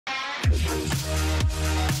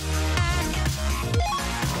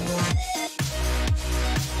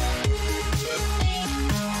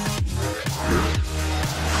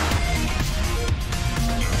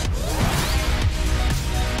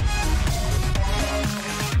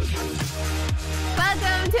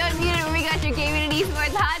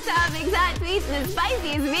the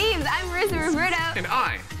spiciest memes. I'm Marissa Roberto. And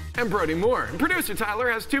I am Brody Moore. And producer Tyler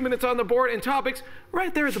has 2 minutes on the board and topics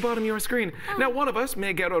right there at the bottom of your screen. Now, one of us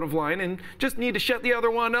may get out of line and just need to shut the other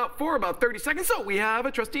one up for about 30 seconds, so we have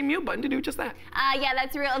a trusty mute button to do just that. Yeah,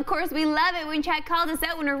 that's real. Of course, we love it when chat calls us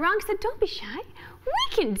out when we're wrong, so don't be shy.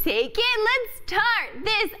 We can take it. Let's start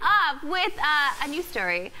this off with a new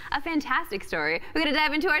story, a fantastic story. We're going to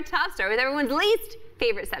dive into our top story with everyone's least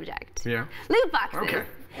favorite subject. Yeah. Loot boxes. Okay.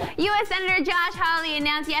 U.S. Senator Josh Hawley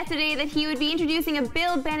announced yesterday that he would be introducing a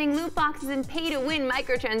bill banning loot boxes and pay-to-win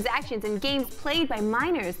microtransactions in games played by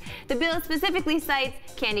minors. The bill specifically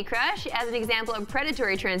cites Candy Crush as an example of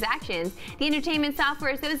predatory transactions. The Entertainment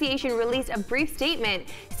Software Association released a brief statement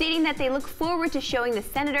stating that they look forward to showing the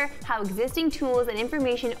senator how existing tools and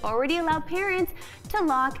information already allow parents to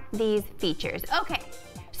lock these features. Okay,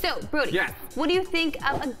 so Brody, yes. What do you think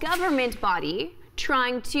of a government body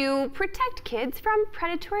trying to protect kids from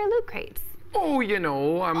predatory loot crates? Oh, you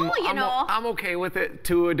know, I'm okay with it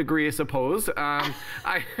to a degree, I suppose.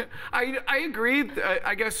 I agree.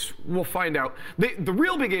 I guess we'll find out. The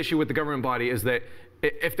real big issue with the government body is that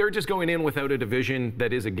if they're just going in without a division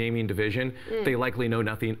that is a gaming division, they likely know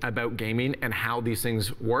nothing about gaming and how these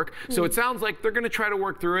things work. So it sounds like they're going to try to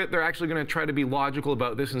work through it. They're actually going to try to be logical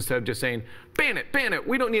about this instead of just saying, ban it,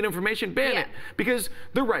 we don't need information, ban it. Because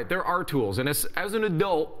they're right, there are tools. And as an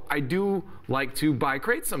adult, I do like to buy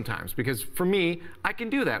crates sometimes because for me, I can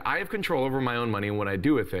do that. I have control over my own money and what I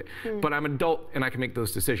do with it. But I'm an adult and I can make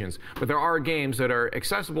those decisions. But there are games that are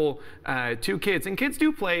accessible to kids, and kids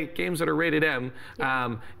do play games that are rated M.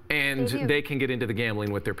 And they can get into the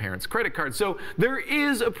gambling with their parents' credit cards. So there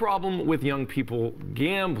is a problem with young people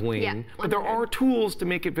gambling, but there are tools to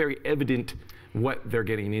make it very evident what they're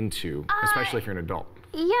getting into, especially if you're an adult.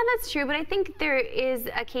 Yeah, that's true, but I think there is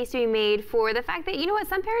a case to be made for the fact that, you know what,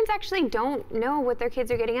 some parents actually don't know what their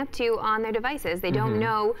kids are getting up to on their devices. They don't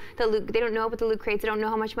know the loot, they don't know about the loot crates, they don't know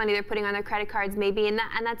how much money they're putting on their credit cards maybe, and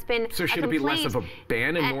that's been So should it be less of a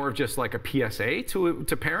ban and more of just like a PSA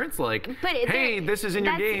to parents, like, hey, this is in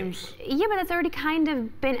your games? Yeah, but that's already kind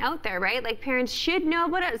of been out there, right? Like, parents should know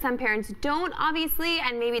about it. Some parents don't, obviously,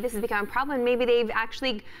 and maybe this has become a problem. Maybe they've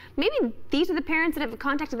actually, maybe these are the parents that have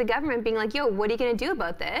contacted the government being like, yo, what are you going to do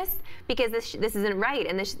about this, because this isn't right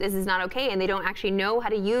and this is not okay, and they don't actually know how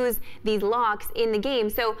to use these locks in the game.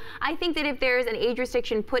 So I think that if there's an age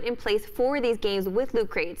restriction put in place for these games with loot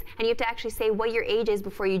crates, and you have to actually say what your age is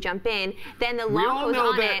before you jump in, then the lock goes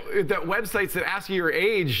on it. That websites that ask you your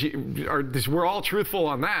age we're all truthful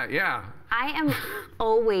on that. Yeah. I am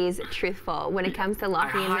always truthful when it comes to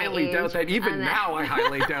locking in my age. I highly doubt that. Even now, I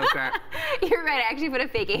highly doubt that. You're right. I actually put a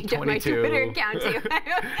fake age 22. On my Twitter account, too.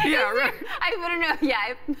 Yeah, right. I don't know.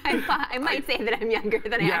 Yeah, I might say that I'm younger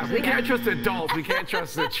than I actually am. Yeah, we can't trust adults. We can't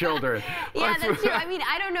trust the children. Yeah, that's true. I mean,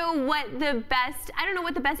 I don't know what the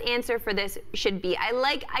best answer for this should be.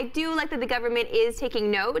 I do like that the government is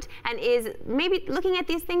taking note and is maybe looking at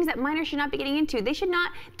these things that minors should not be getting into. They should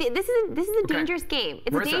not. This is a dangerous game.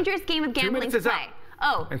 It's a dangerous game of gambling. 2 minutes is play. up.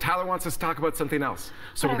 Oh. And Tyler wants us to talk about something else.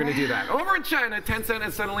 So we're going to do that. Over in China, Tencent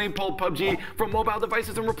has suddenly pulled PUBG from mobile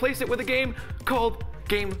devices and replaced it with a game called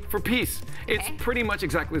Game for Peace. It's pretty much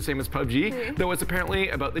exactly the same as PUBG, though it's apparently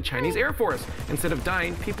about the Chinese Air Force. Instead of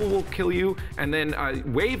dying, people will kill you and then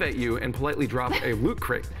wave at you and politely drop a loot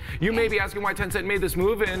crate. You may be asking why Tencent made this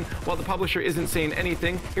move, and while the publisher isn't saying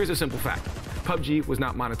anything, here's a simple fact. PUBG was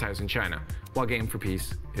not monetized in China, while Game for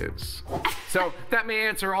Peace is. So that may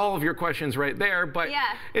answer all of your questions right there, but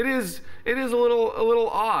it is a little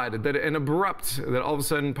odd that and abrupt that all of a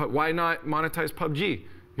sudden, why not monetize PUBG?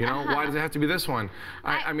 You know, why does it have to be this one?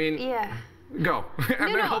 I mean, go.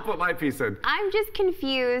 And then I'll put my piece in. I'm just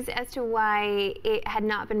confused as to why it had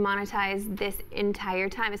not been monetized this entire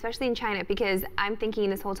time, especially in China, because I'm thinking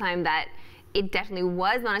this whole time that it definitely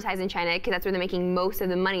was monetized in China because that's where they're making most of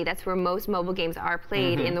the money. That's where most mobile games are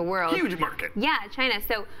played in the world. Huge market. Yeah, China.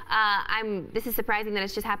 So this is surprising that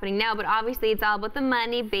it's just happening now, but obviously it's all about the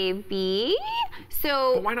money, baby.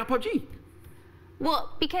 So. But why not PUBG?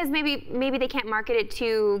 Well, because maybe they can't market it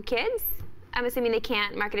to kids. I'm assuming they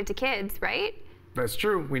can't market it to kids, right? That's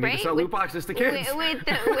true. We need to sell loot boxes to kids. With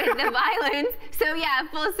the violence. So yeah,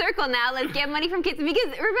 full circle now. Let's get money from kids. Because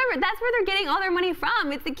remember, that's where they're getting all their money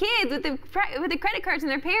from. It's the kids with the credit cards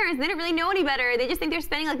and their parents. They don't really know any better. They just think they're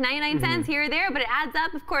spending like 99 cents here or there, but it adds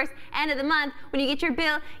up. Of course, end of the month, when you get your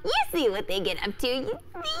bill, you see what they get up to.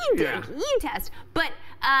 You test. But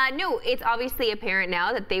no, it's obviously apparent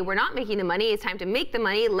now that they were not making the money. It's time to make the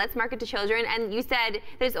money. Let's market to children. And you said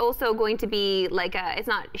there's also going to be like it's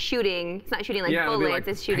not shooting. It's not shooting like bullets. Like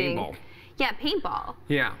it's shooting. Paintball. Yeah, paintball.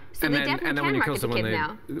 Yeah. So they definitely can market to kids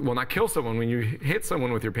now. Well, not kill someone when you hit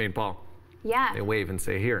someone with your paintball. Yeah. They wave and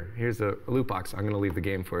say, here's a loot box. I'm going to leave the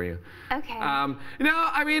game for you. Okay. No,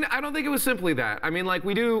 I mean, I don't think it was simply that. I mean, like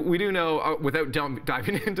we do know, without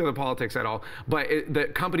diving into the politics at all, but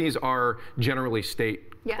that companies are generally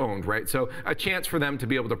state-owned, right? So a chance for them to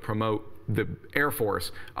be able to promote the Air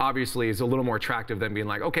Force obviously is a little more attractive than being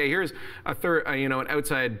like, okay, here's an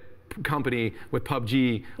outside company with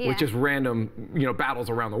PUBG with just random battles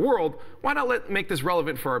around the world. Why not make this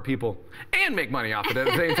relevant for our people and make money off it at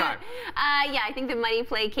the same time? Yeah, I think the money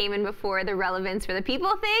play came in before the relevance for the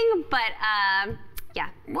people thing, but yeah.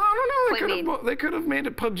 Well, I don't know. They could have made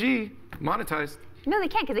it PUBG monetized. No, they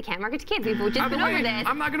can't, because they can't market to kids. We've just been over this.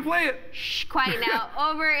 I'm not going to play it. Shh, quiet now.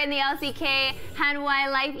 Over in the LCK,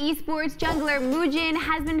 Hanwha Life esports jungler Mujin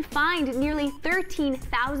has been fined nearly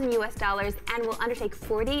 $13,000 US and will undertake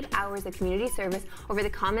 48 hours of community service over the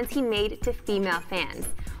comments he made to female fans.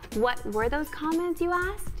 What were those comments, you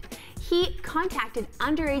asked? He contacted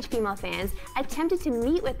underage female fans, attempted to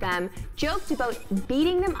meet with them, joked about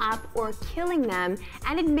beating them up or killing them,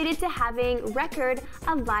 and admitted to having record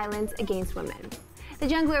of violence against women. The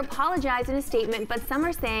jungler apologized in a statement, but some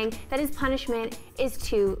are saying that his punishment is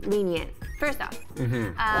too lenient. First off,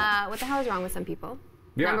 what the hell is wrong with some people?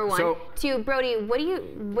 Yeah, Number one. Two, Brody, what do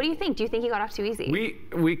you think? Do you think he got off too easy?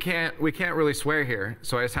 We can't really swear here,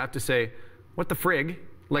 so I just have to say, what the frig?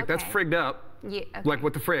 Like that's frigged up. Yeah, okay. Like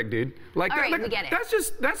what the frig, dude? Like, all right, we get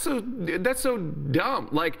it. That's so dumb.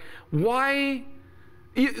 Like why?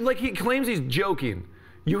 Like he claims he's joking.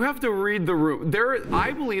 You have to read the room.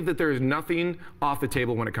 I believe that there is nothing off the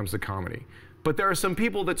table when it comes to comedy, but there are some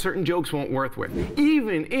people that certain jokes won't work with,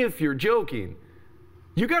 even if you're joking.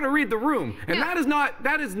 You got to read the room, and that is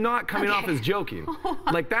not coming off as joking.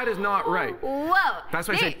 Like that is not right. Whoa. That's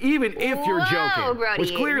why I said even if you're joking, Brody.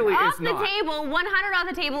 which clearly is not. Off the table, 100 off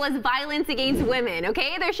the table is violence against women.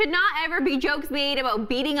 Okay, there should not ever be jokes made about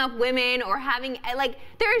beating up women or having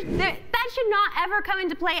that should not ever come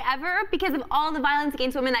into play ever because of all the violence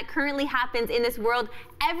against women that currently happens in this world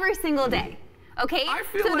every single day. Okay,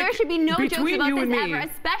 so like there should be no jokes about this ever,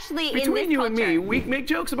 especially in this culture. Between you and me, we make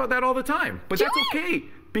jokes about that all the time, but that's okay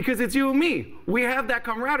because it's you and me. We have that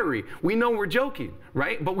camaraderie. We know we're joking,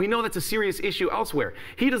 right? But we know that's a serious issue elsewhere.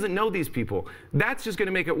 He doesn't know these people. That's just going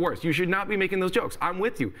to make it worse. You should not be making those jokes. I'm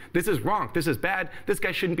with you. This is wrong. This is bad. This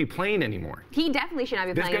guy shouldn't be playing anymore. He definitely should not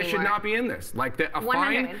be playing anymore. This guy should not be in this. Like a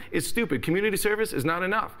fine is stupid. Community service is not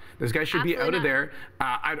enough. This guy should be out of there.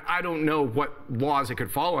 I don't know what laws it could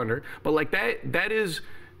fall under, but like that is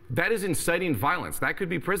inciting violence. That could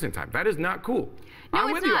be prison time. That is not cool. No,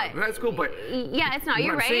 I'm with you. That's cool, but yeah, it's not.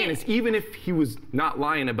 You're right. What I'm saying is, even if he was not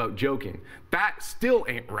lying about joking, that still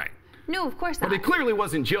ain't right. No, of course not. But he clearly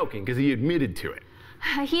wasn't joking because he admitted to it.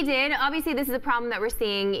 He did. Obviously, this is a problem that we're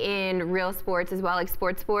seeing in real sports as well, like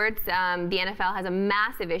sports. The NFL has a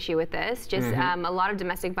massive issue with this, just a lot of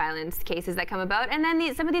domestic violence cases that come about. And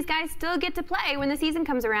then some of these guys still get to play when the season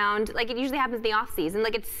comes around. Like, it usually happens in the off season.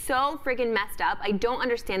 Like, it's so friggin' messed up. I don't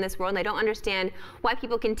understand this world, and I don't understand why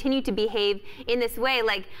people continue to behave in this way.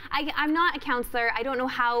 Like, I'm not a counselor. I don't know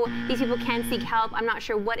how these people can seek help. I'm not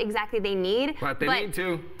sure what exactly they need. But they need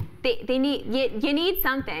to. You need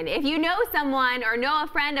something. If you know someone or know a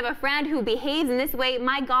friend of a friend who behaves in this way,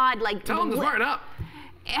 my God, like tell them to smarten up.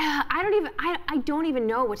 I don't even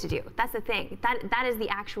know what to do. That's the thing. That is the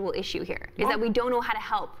actual issue here. Is that we don't know how to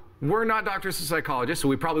help. We're not doctors or psychologists, so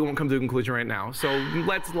we probably won't come to a conclusion right now. So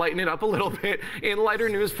let's lighten it up a little bit. In lighter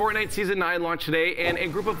news, Fortnite Season 9 launched today, and a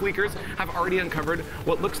group of leakers have already uncovered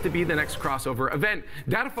what looks to be the next crossover event.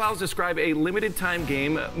 Data files describe a limited-time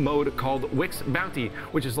game mode called Wick's Bounty,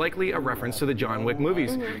 which is likely a reference to the John Wick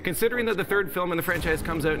movies. Considering that the third film in the franchise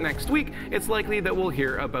comes out next week, it's likely that we'll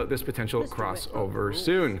hear about this potential crossover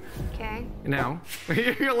soon. Okay. Now,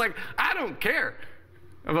 you're like, I don't care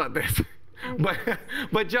about this. But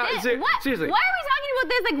John, seriously. Why are we talking about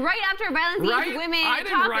this like right after a violence against women I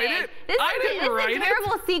didn't topic? write it. This is a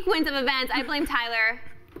terrible sequence of events. I blame Tyler.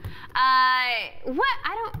 What?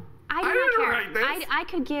 I don't care. Write this. I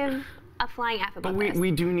could give a flying F about this. But we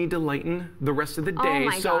do need to lighten the rest of the day.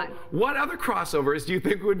 God. What other crossovers do you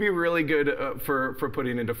think would be really good for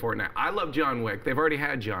putting into Fortnite? I love John Wick. They've already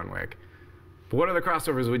had John Wick. But what other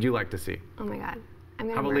crossovers would you like to see? Oh my God. I'm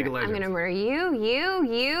gonna murder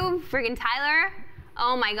you, friggin' Tyler.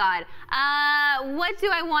 Oh my God. What do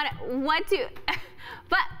I want?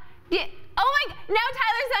 But yeah. Oh my. Now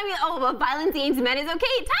Tyler's telling me, oh, but violence against men is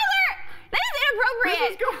okay. Tyler, that is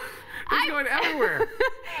inappropriate. He's going everywhere.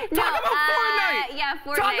 No, Talk about Fortnite. Yeah,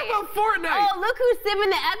 Fortnite. Talk about Fortnite. Oh, look who's sipping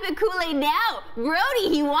the epic Kool-Aid now. Brody,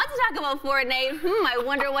 he wants to talk about Fortnite. I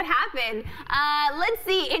wonder what happened. Let's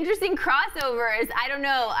see, interesting crossovers. I don't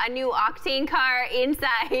know, a new Octane car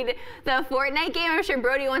inside the Fortnite game. I'm sure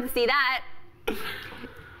Brody wants to see that.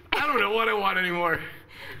 I don't know what I want anymore.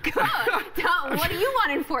 What do you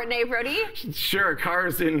want in Fortnite, Brody? Sure,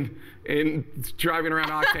 cars in driving around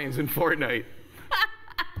Octanes in Fortnite.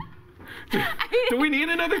 Do we need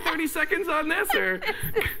another 30 seconds on this, or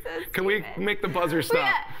can we make the buzzer stop?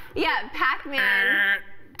 Yeah, Pac-Man.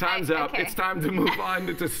 Time's up. Okay. It's time to move on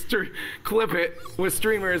to clip it with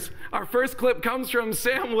streamers. Our first clip comes from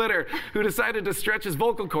Sam Litter, who decided to stretch his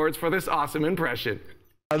vocal cords for this awesome impression.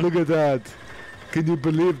 Look at that. Can you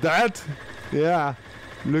believe that? Yeah.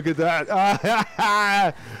 Look at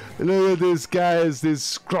that. Look at these guys, these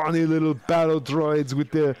scrawny little battle droids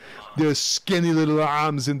with their skinny little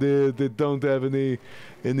arms, and they don't have any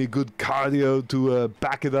good cardio to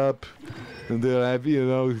back it up. And they're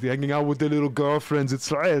hanging out with their little girlfriends.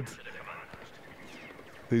 It's right.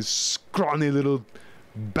 These scrawny little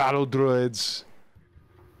battle droids.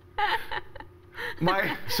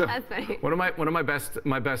 That's funny. One of my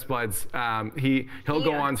best buds. He'll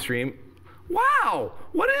go on stream. Wow,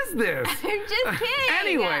 what is this? I'm just kidding.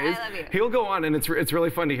 Anyways, I love you. He'll go on, and it's really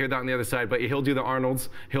fun to hear that on the other side. But he'll do the Arnolds,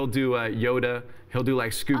 he'll do Yoda, he'll do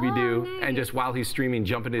like Scooby-Doo, nice. and just while he's streaming,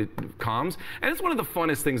 jump into comms. And it's one of the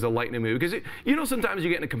funnest things to lighten a mood, because sometimes you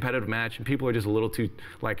get in a competitive match and people are just a little too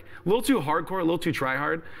hardcore, a little too try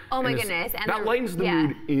hard. Oh my goodness! And that lightens the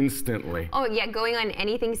mood instantly. Oh yeah, going on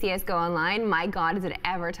anything CS:GO online, my God, is it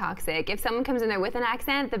ever toxic? If someone comes in there with an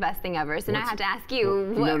accent, the best thing ever. So now I have to ask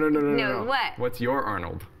you. No. What? What's your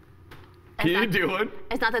Arnold? Can you do it?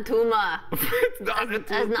 It's not a tumor. It's not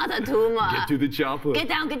a tumor. Get to the chopper. Get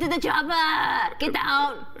down, get to the chopper. Get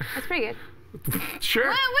down. That's pretty good. Sure.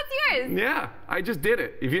 What's yours? Yeah, I just did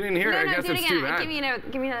it. If you didn't hear it, I guess it's too bad.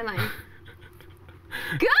 Give me another line.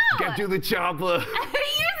 Go! Get to the chopper.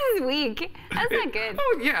 Yours is weak. That's not good.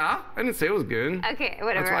 Oh, yeah. I didn't say it was good. Okay,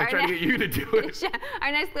 whatever. That's why I tried to get you to do it.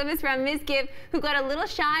 Our next clip is from Miss Gibb, who got a little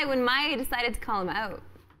shy when Maya decided to call him out.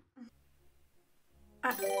 I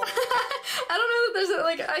don't know that there's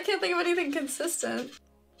I can't think of anything consistent.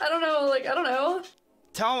 I don't know.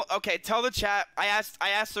 Tell the chat. I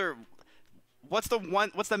asked her, what's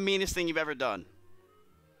the meanest thing you've ever done?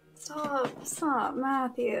 Stop,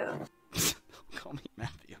 Matthew. Don't call me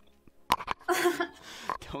Matthew.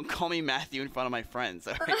 Don't call me Matthew in front of my friends.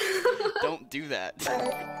 All right? Don't do that.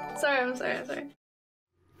 Sorry, I'm sorry.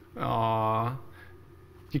 Aww.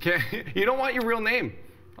 You don't want your real name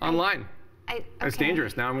online. Okay. It's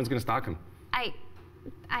dangerous. Now everyone's gonna stalk him. I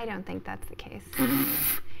don't think that's the case.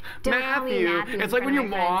 Matthew. It's like when your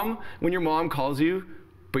mom calls you,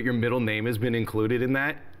 but your middle name has been included in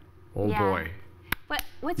that. Oh boy.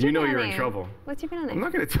 What's your middle name? You're in trouble. What's your middle name? I'm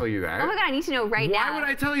not gonna tell you that. Oh my God, I need to know right now. Why would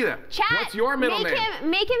I tell you that? Chat. What's your middle name?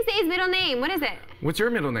 Make him say his middle name. What is it? What's your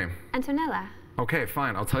middle name? Antonella. Okay,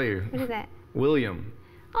 fine. I'll tell you. What is it? William.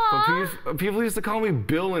 But people used to call me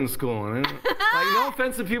Bill in school. And no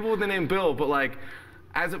offense to people with the name Bill, but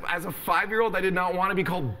as a 5-year-old, I did not want to be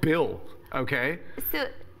called Bill. Okay.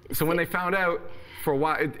 So when they found out, for a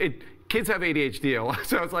while, kids have ADHD a lot,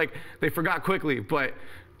 so it's like they forgot quickly. But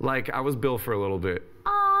I was Bill for a little bit.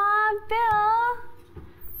 Aw, Bill.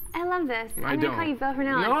 I love this. I'm gonna call you Bill from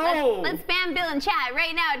now on. No! Let's spam Bill in chat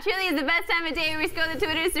right now. It truly is the best time of day. We scroll the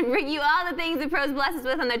Twitters to bring you all the things the pros bless us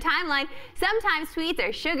with on their timeline. Sometimes tweets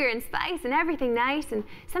are sugar and spice and everything nice, and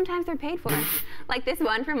sometimes they're paid for. Like this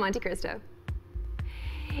one from Monte Cristo.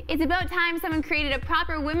 It's about time someone created a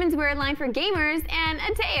proper women's wear line for gamers, and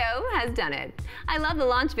Ateo has done it. I love the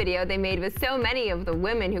launch video they made with so many of the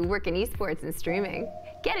women who work in esports and streaming.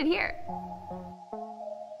 Get it here.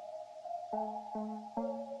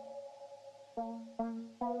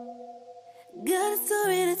 Got a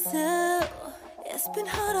story to tell. It's been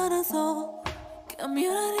hard on us all.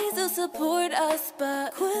 Communities to support us,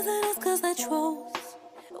 but quizzing us cause they're trolls.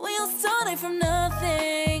 We all started from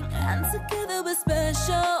nothing, and together we're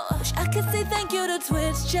special. Wish I could say thank you to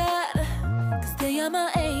Twitch chat, cause they are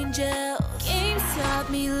my angels. Games taught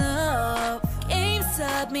me love, games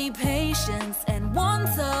taught me patience, and one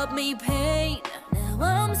taught me pain. Now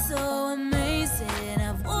I'm so amazing,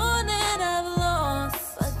 I've won and I've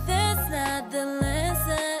lost, but that's not the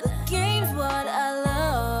lesson. The game's what I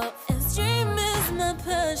love, and stream is my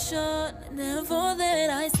passion. Never that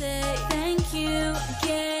I say thank you,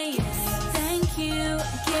 games. Thank you,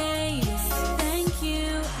 games. Thank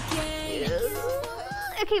you, games.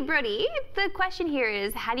 Okay, Brody, the question here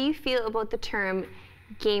is, how do you feel about the term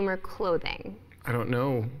gamer clothing? I don't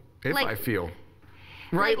know. if I feel.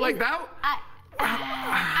 Right? Like that?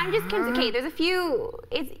 I'm just confused. Okay, there's a few.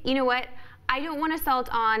 You know what? I don't want to salt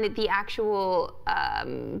on the actual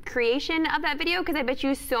creation of that video because I bet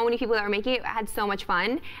you so many people that were making it had so much fun.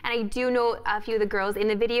 And I do know a few of the girls in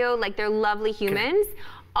the video, like they're lovely humans.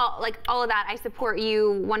 All of that, I support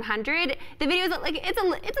you 100. The video is like it's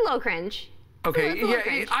a little cringe. Okay,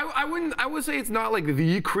 yeah, I would say it's not like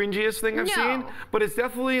the cringiest thing I've seen, but it's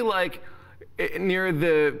definitely like near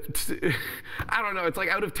the, I don't know, it's like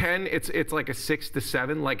out of 10, it's like a 6 to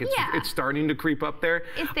 7, like it's starting to creep up there.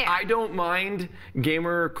 It's there. I don't mind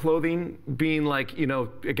gamer clothing being like, you know,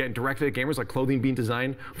 again, directed at gamers, like clothing being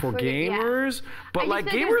designed for gamers, but like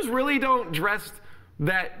gamers really don't dress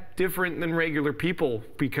that different than regular people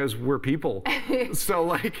because we're people. So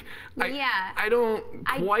like, I don't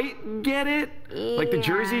quite get it. Like the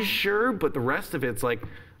jerseys, sure, but the rest of it's like,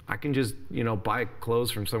 I can just, you know, buy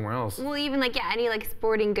clothes from somewhere else. Well, even like any like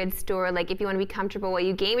sporting goods store, like if you want to be comfortable while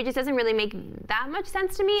you game, it just doesn't really make that much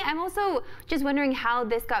sense to me. I'm also just wondering how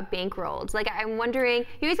this got bankrolled. Like I'm wondering,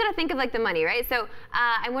 you always got to think of like the money, right? So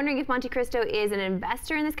I'm wondering if Monte Cristo is an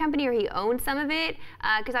investor in this company or he owns some of it,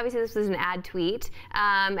 because obviously this was an ad tweet.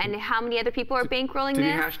 And how many other people are bankrolling this?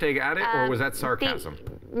 Did he hashtag at it, or was that sarcasm?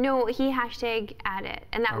 No, he hashtag at it,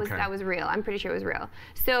 and that was real. I'm pretty sure it was real.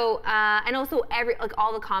 So and also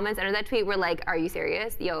all the comments under that tweet were like, "Are you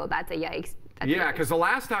serious? Yo, that's a yikes." Yeah, because the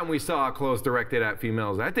last time we saw clothes directed at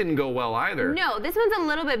females, that didn't go well either. No, this one's a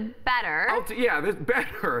little bit better. Yeah, this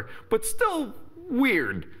better, but still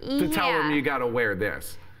weird to tell them you gotta wear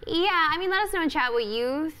this. Yeah, I mean, let us know in chat what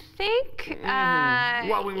you think.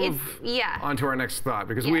 While we move on to our next thought,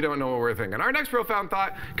 because we don't know what we're thinking. Our next profound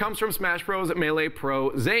thought comes from Smash Bros. Melee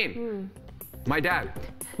Pro Zane. My dad.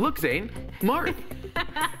 Look, Zane, Marth.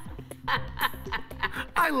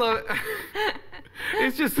 I love it.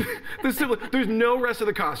 It's just the simple. There's no rest of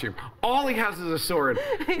the costume. All he has is a sword.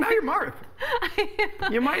 Now you're Marth.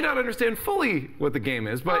 You might not understand fully what the game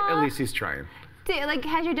is, but at least he's trying. Like,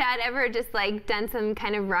 has your dad ever just like done some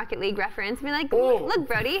kind of Rocket League reference? Be like, look,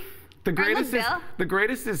 Brody. The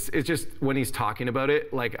greatest is just when he's talking about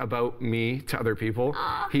it, like about me to other people.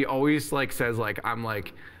 He always like says like, I'm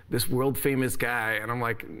like this world famous guy, and I'm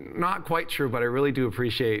like, not quite true, but I really do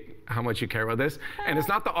appreciate how much you care about this. And it's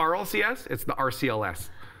not the RLCS, it's the RCLS.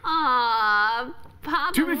 Aww,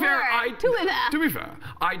 Papa. To be fair,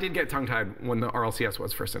 I did get tongue-tied when the RLCS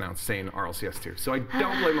was first announced, saying RLCS too. So I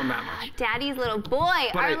don't blame him that much. Daddy's little boy.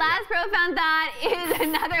 But our last profound thought is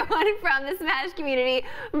another one from the Smash community,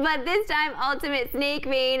 but this time Ultimate Snake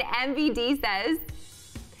Vein MVD says,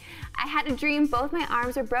 I had a dream both my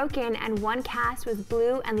arms were broken and one cast was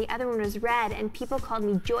blue and the other one was red and people called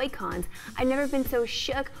me Joy-Cons. I've never been so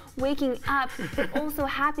shook, waking up, but also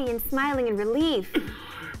happy and smiling in relief.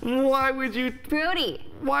 Why would you...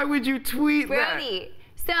 Brody. Why would you tweet that? Brody.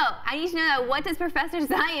 So, I need to know that what does Professor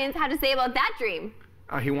Science have to say about that dream?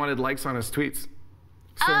 He wanted likes on his tweets.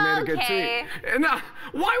 So he made a good tweet. And now,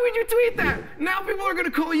 why would you tweet that? Now people are going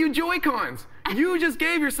to call you Joy-Cons. You just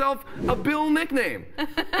gave yourself a Bill nickname.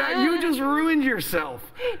 You just ruined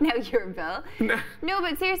yourself. Now you're Bill. No,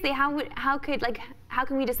 but seriously, how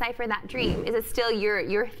can we decipher that dream? Is it still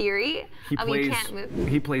your theory of you can't move?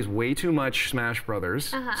 He plays way too much Smash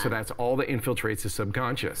Brothers, so that's all that infiltrates his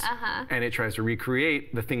subconscious. And it tries to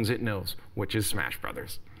recreate the things it knows, which is Smash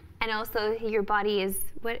Brothers. And also, your body is,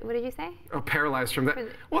 what did you say? Paralyzed from that.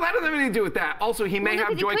 Well, that doesn't have anything to do with that. Also, he may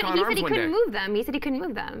have Joy-Con arms one day. He said he couldn't move them. He said he couldn't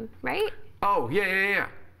move them, right? Oh, yeah.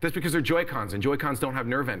 That's because they're Joy-Cons, and Joy-Cons don't have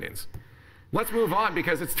nerve endings. Let's move on,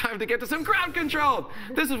 because it's time to get to some crowd control.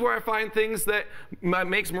 This is where I find things that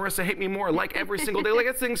makes Marissa hate me more, like every single day. Like,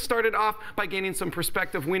 this thing started off by gaining some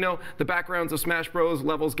perspective. We know the backgrounds of Smash Bros.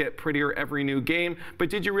 Levels get prettier every new game,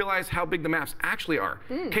 but did you realize how big the maps actually are?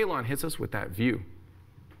 Kaylon hits us with that view.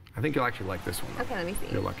 I think you'll actually like this one. Okay, let me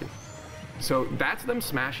see. You're lucky. So that's them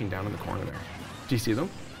smashing down in the corner there. Do you see them?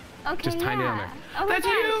 Okay, just tiny down there. Oh, that's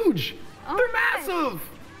huge! They're massive!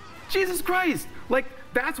 Jesus Christ! Like,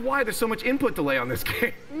 that's why there's so much input delay on this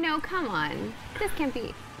game. No, come on. This can't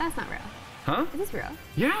be. That's not real. Huh? Is this real?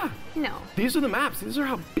 Yeah. No. These are the maps. These are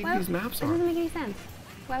how big these maps are. That doesn't make any sense.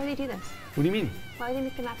 Why would they do this? What do you mean? Why would they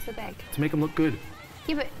make the maps so big? To make them look good.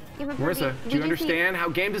 Yeah, but Marissa, do you understand how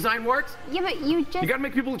game design works? Yeah, but you gotta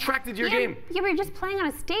make people attracted to your game. Yeah, but you're just playing on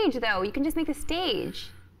a stage, though. You can just make the stage.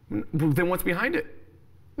 Then what's behind it?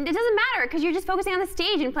 It doesn't matter, because you're just focusing on the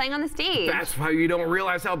stage and playing on the stage. That's why you don't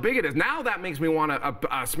realize how big it is. Now that makes me want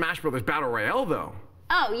a Smash Brothers Battle Royale, though.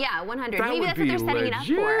 Oh, yeah, 100. Maybe that's what they're setting it up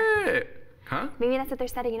for. Huh? Maybe that's what they're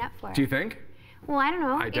setting it up for. Do you think? Well, I don't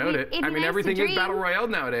know. I doubt it. I mean, everything is Battle Royale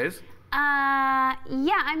nowadays.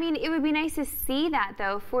 Yeah, I mean, it would be nice to see that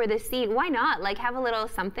though for the scene. Why not? Like have a little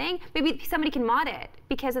something. Maybe somebody can mod it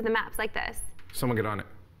because of the maps like this. Someone get on it.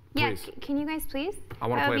 Yeah, Please. can you guys please? I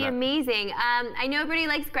want to play that. That would be amazing. I know everybody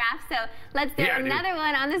likes graphs, so let's do another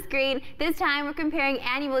one on the screen. This time we're comparing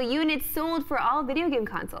annual units sold for all video game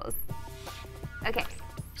consoles. Okay.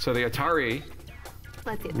 So the Atari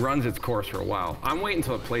Let's see. runs its course for a while. I'm waiting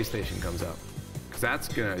until the PlayStation comes out, because that's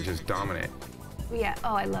going to just dominate. Yeah,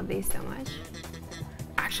 oh, I love these so much.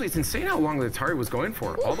 Actually, it's insane how long the Atari was going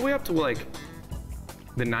for. All the way up to like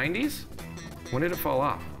the 90s? When did it fall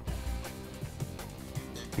off?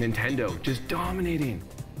 Nintendo, just dominating.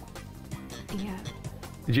 Yeah.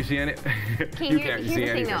 Did you see any? Okay, You here's can't the see thing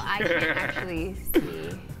anything. though, I can't actually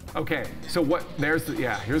see. Okay, so what, here's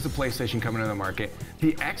the PlayStation coming to the market.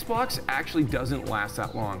 The Xbox actually doesn't last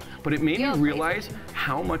that long, but it made me realize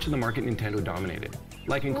how much of the market Nintendo dominated.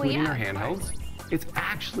 Like including their handhelds. It's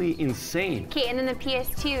actually insane. Okay, and then the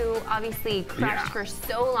PS2 obviously crushed for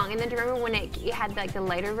so long. And then do you remember when it had like the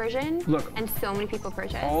lighter version? Look. And so many people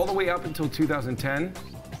purchased? All the way up until 2010,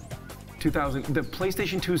 the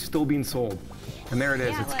PlayStation 2 is still being sold. And there it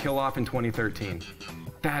is, it's kill off in 2013.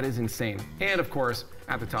 That is insane. And of course,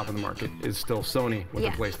 at the top of the market is still Sony with the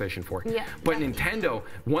PlayStation 4. Yeah, but Nintendo,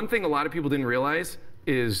 one thing a lot of people didn't realize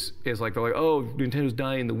is like, they're like, oh, Nintendo's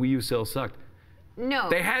dying, the Wii U sales sucked. No.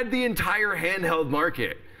 They had the entire handheld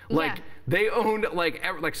market. Like, they owned, like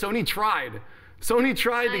Sony tried. Sony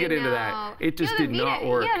tried to get into that. It just did not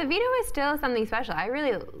work. Yeah, the Vita was still something special. I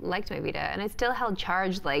really liked my Vita, and it still held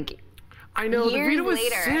charged like I know, years the Vita was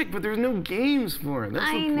later. sick, but there's no games for it. That's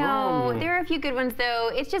the problem. I know. There are a few good ones, though.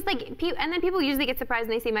 It's just like, and then people usually get surprised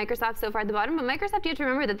when they see Microsoft so far at the bottom, but Microsoft, you have to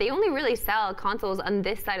remember that they only really sell consoles on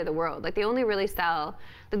this side of the world. Like, they only really sell,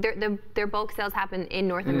 their bulk sales happen in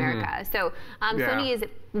North America. So, Sony is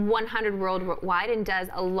 100 worldwide and does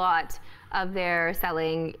a lot of their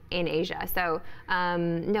selling in Asia. So,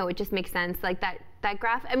 no, it just makes sense. Like, that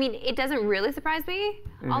graph, I mean, it doesn't really surprise me,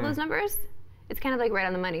 all those numbers. It's kind of like right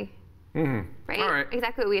on the money. Right? All right.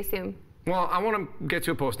 Exactly what we assume. Well, I want to get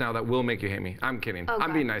to a post now that will make you hate me. I'm kidding.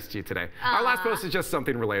 I'm being nice to you today. Our last post is just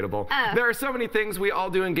something relatable. There are so many things we all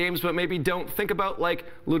do in games, but maybe don't think about, like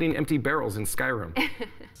looting empty barrels in Skyrim.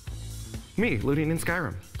 Me, looting in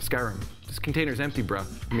Skyrim. This container's empty, bruh.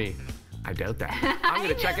 Me. I doubt that. I'm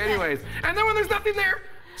going to check anyways. And then when there's nothing there,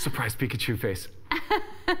 surprise Pikachu face.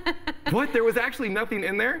 What? There was actually nothing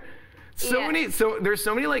in there? There's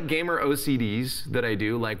so many like gamer OCDs that I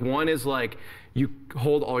do. Like one is like you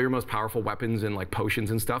hold all your most powerful weapons and like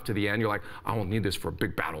potions and stuff to the end. You're like, I won't need this for a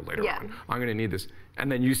big battle later on. I'm gonna need this.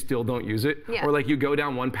 And then you still don't use it. Or like you go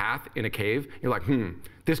down one path in a cave. You're like,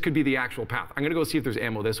 this could be the actual path. I'm gonna go see if there's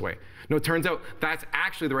ammo this way. No, it turns out that's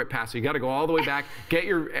actually the right path. So you gotta go all the way back, get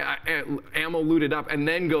your ammo looted up, and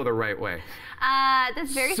then go the right way.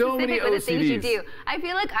 That's very specific with the things you do. I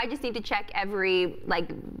feel like I just need to check every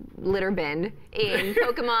like litter bin in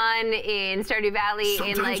Pokemon, in Stardew Valley,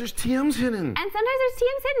 sometimes in like there's TMs hidden. And sometimes there's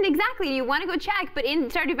TMs hidden, exactly. You want to go check, but in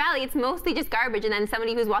Stardew Valley, it's mostly just garbage, and then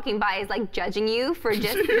somebody who's walking by is like judging you for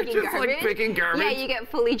just picking garbage. Like picking garbage. Yeah, you get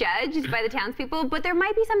fully judged by the townspeople, but there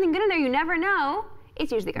might be something good in there. You never know.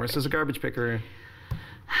 It's usually garbage. Marissa's a garbage picker.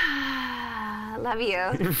 Love you.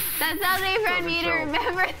 That's all today from me. To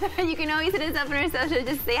remember that you can always hit us up on our socials.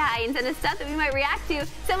 Just say hi and send us stuff that we might react to.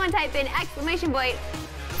 Someone type in !boy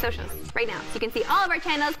socials right now so you can see all of our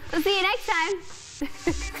channels. We'll see you next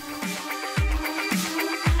time.